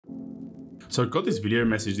So I got this video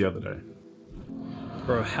message the other day.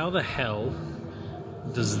 Bro, how the hell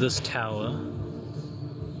does this tower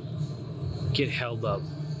get held up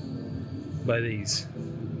by these?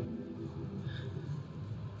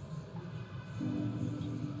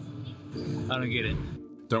 I don't get it.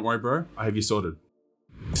 Don't worry bro, I have you sorted.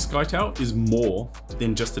 Sky Tower is more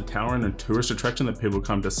than just a tower and a tourist attraction that people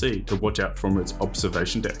come to see to watch out from its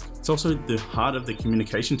observation deck. It's also the heart of the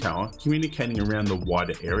communication tower, communicating around the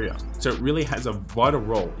wider area. So it really has a vital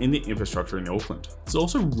role in the infrastructure in Auckland. It's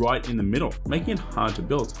also right in the middle, making it hard to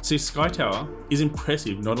build. See, Sky Tower is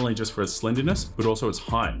impressive not only just for its slenderness, but also its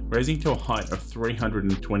height, raising to a height of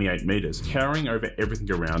 328 meters, towering over everything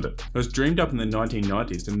around it. It was dreamed up in the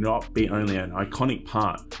 1990s to not be only an iconic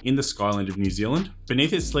part in the skyline of New Zealand.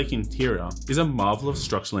 Beneath its sleek interior is a marvel of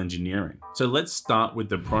structural engineering. So let's start with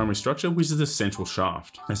the primary structure, which is the central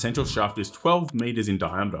shaft. The central shaft is 12 meters in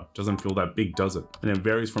diameter. Doesn't feel that big, does it? And it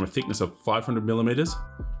varies from a thickness of 500 millimeters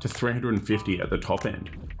to 350 at the top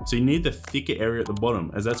end. So you need the thicker area at the bottom,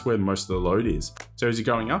 as that's where most of the load is. So as you're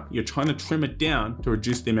going up, you're trying to trim it down to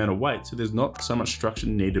reduce the amount of weight, so there's not so much structure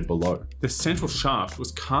needed below. The central shaft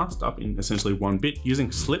was cast up in essentially one bit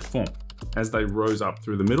using slip form as they rose up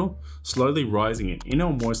through the middle, slowly rising it in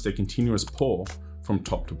almost a continuous pour from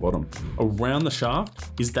top to bottom. Around the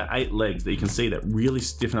shaft is the 8 legs that you can see that really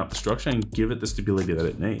stiffen up the structure and give it the stability that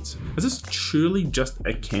it needs. This is truly just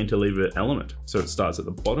a cantilever element. So it starts at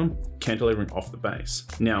the bottom, cantilevering off the base.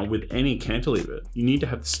 Now with any cantilever, you need to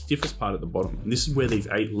have the stiffest part at the bottom. And this is where these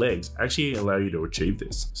 8 legs actually allow you to achieve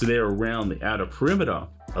this. So they're around the outer perimeter,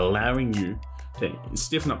 allowing you to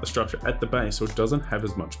stiffen up the structure at the base so it doesn't have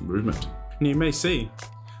as much movement. And you may see,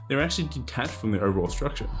 they're actually detached from the overall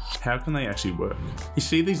structure. How can they actually work? You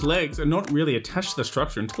see, these legs are not really attached to the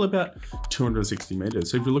structure until about 260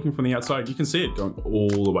 meters. So if you're looking from the outside, you can see it going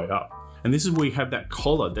all the way up. And this is where you have that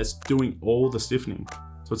collar that's doing all the stiffening.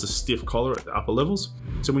 So it's a stiff collar at the upper levels.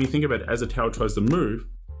 So when you think about it, as the tower tries to move,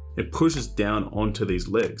 it pushes down onto these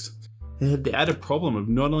legs. And the added problem of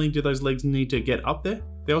not only do those legs need to get up there,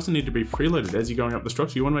 they also need to be preloaded as you're going up the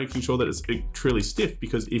structure. You want to make sure that it's truly stiff,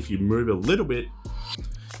 because if you move a little bit,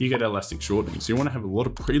 you get elastic shortening. So you want to have a lot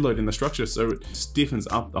of preload in the structure so it stiffens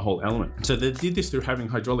up the whole element. So they did this through having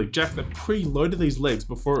hydraulic jack that preloaded these legs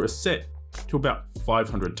before it was set to about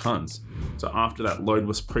 500 tons. So after that load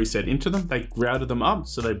was preset into them, they grouted them up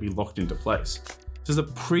so they'd be locked into place. So there's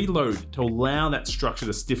a preload to allow that structure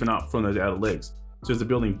to stiffen up from those outer legs. So as the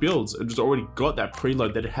building builds, it's already got that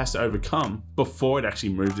preload that it has to overcome before it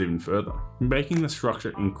actually moves even further, making the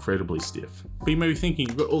structure incredibly stiff. But you may be thinking,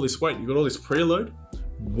 you've got all this weight, you've got all this preload,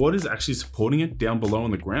 what is actually supporting it down below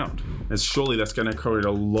on the ground? As surely that's going to create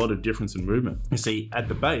a lot of difference in movement. You see, at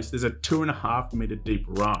the base, there's a 2.5 meter deep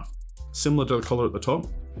raft. Similar to the collar at the top,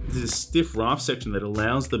 there's a stiff raft section that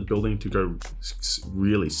allows the building to go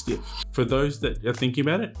really stiff. For those that are thinking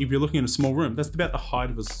about it, if you're looking at a small room, that's about the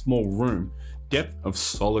height of a small room, depth of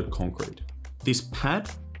solid concrete. This pad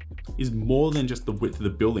is more than just the width of the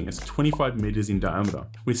building. It's 25 meters in diameter,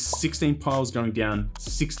 with 16 piles going down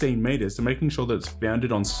 16 meters to making sure that it's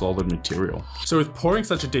founded on solid material. So with pouring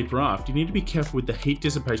such a deep raft, you need to be careful with the heat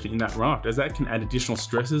dissipation in that raft, as that can add additional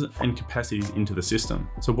stresses and capacities into the system.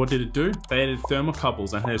 So what did it do? They added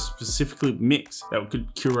thermocouples and had a specifically mix that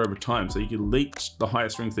could cure over time, so you could leach the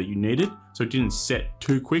highest strength that you needed, so it didn't set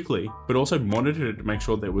too quickly, but also monitored it to make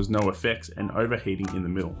sure there was no effects and overheating in the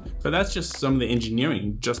middle. So that's just some of the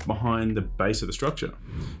engineering just behind the base of the structure.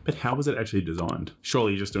 But how was it actually designed?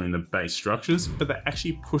 Surely you're just doing the base structures, but they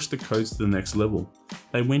actually pushed the codes to the next level.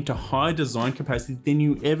 They went to higher design capacity than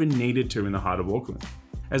you ever needed to in the heart of Auckland,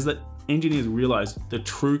 as the engineers realized the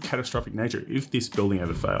true catastrophic nature if this building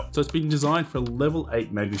ever failed. So it's been designed for a level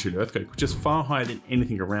 8 magnitude earthquake, which is far higher than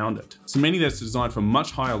anything around it. So meaning that's designed for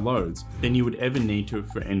much higher loads than you would ever need to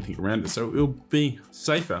for anything around it. So it will be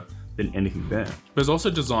safer than anything there. But it's also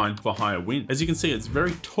designed for higher wind. As you can see, it's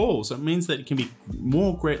very tall, so it means that it can be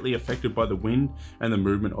more greatly affected by the wind and the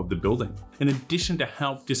movement of the building. In addition to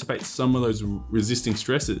help dissipate some of those resisting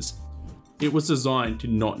stresses, it was designed to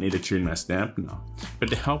not need a tune mass dampener, but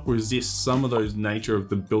to help resist some of those nature of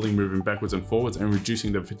the building moving backwards and forwards and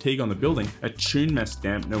reducing the fatigue on the building. A tune mass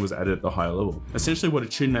dampener was added at the higher level. Essentially what a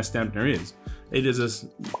tune mass dampener is, it is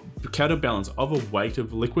a counterbalance of a weight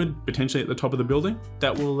of liquid, potentially at the top of the building,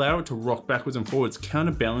 that will allow it to rock backwards and forwards,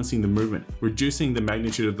 counterbalancing the movement, reducing the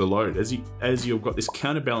magnitude of the load as you've got this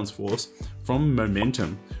counterbalance force from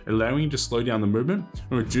momentum, allowing you to slow down the movement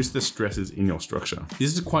and reduce the stresses in your structure.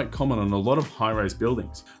 This is quite common on a lot of high-rise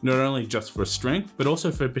buildings, not only just for strength, but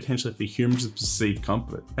also for potentially for humans' perceived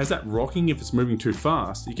comfort. As that rocking, if it's moving too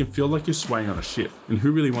fast, you can feel like you're swaying on a ship, and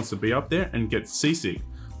who really wants to be up there and get seasick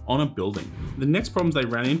on a building. The next problems they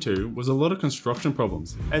ran into was a lot of construction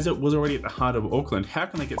problems. As it was already at the heart of Auckland, how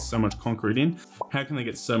can they get so much concrete in? How can they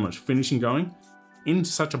get so much finishing going in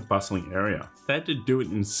such a bustling area? They had to do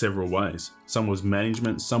it in several ways. Some was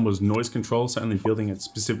management, some was noise control, so only building at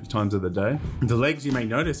specific times of the day. The legs, you may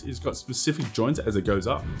notice, is got specific joints as it goes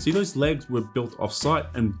up. See, those legs were built off site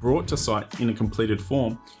and brought to site in a completed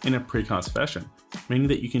form in a precast fashion, meaning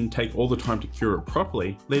that you can take all the time to cure it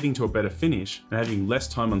properly, leading to a better finish and having less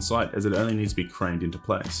time on site as it only needs to be craned into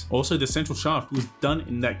place. Also, the central shaft was done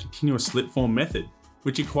in that continuous slit form method,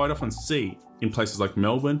 which you quite often see in places like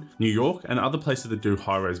Melbourne, New York, and other places that do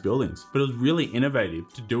high-rise buildings. But it was really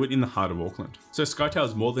innovative to do it in the heart of Auckland. So Sky Tower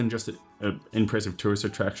is more than just an impressive tourist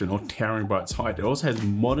attraction or towering by its height. It also has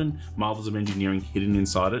modern marvels of engineering hidden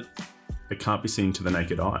inside it that can't be seen to the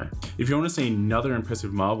naked eye. If you want to see another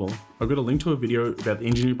impressive marvel, I've got a link to a video about the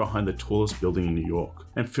engineering behind the tallest building in New York.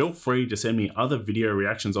 And feel free to send me other video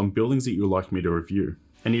reactions on buildings that you'd like me to review.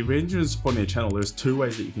 And if you're interested in supporting the channel, there's two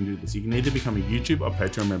ways that you can do this. You can either become a YouTube or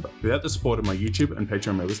Patreon member. Without the support of my YouTube and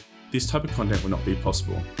Patreon members, this type of content would not be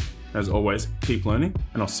possible. As always, keep learning,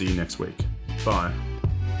 and I'll see you next week. Bye.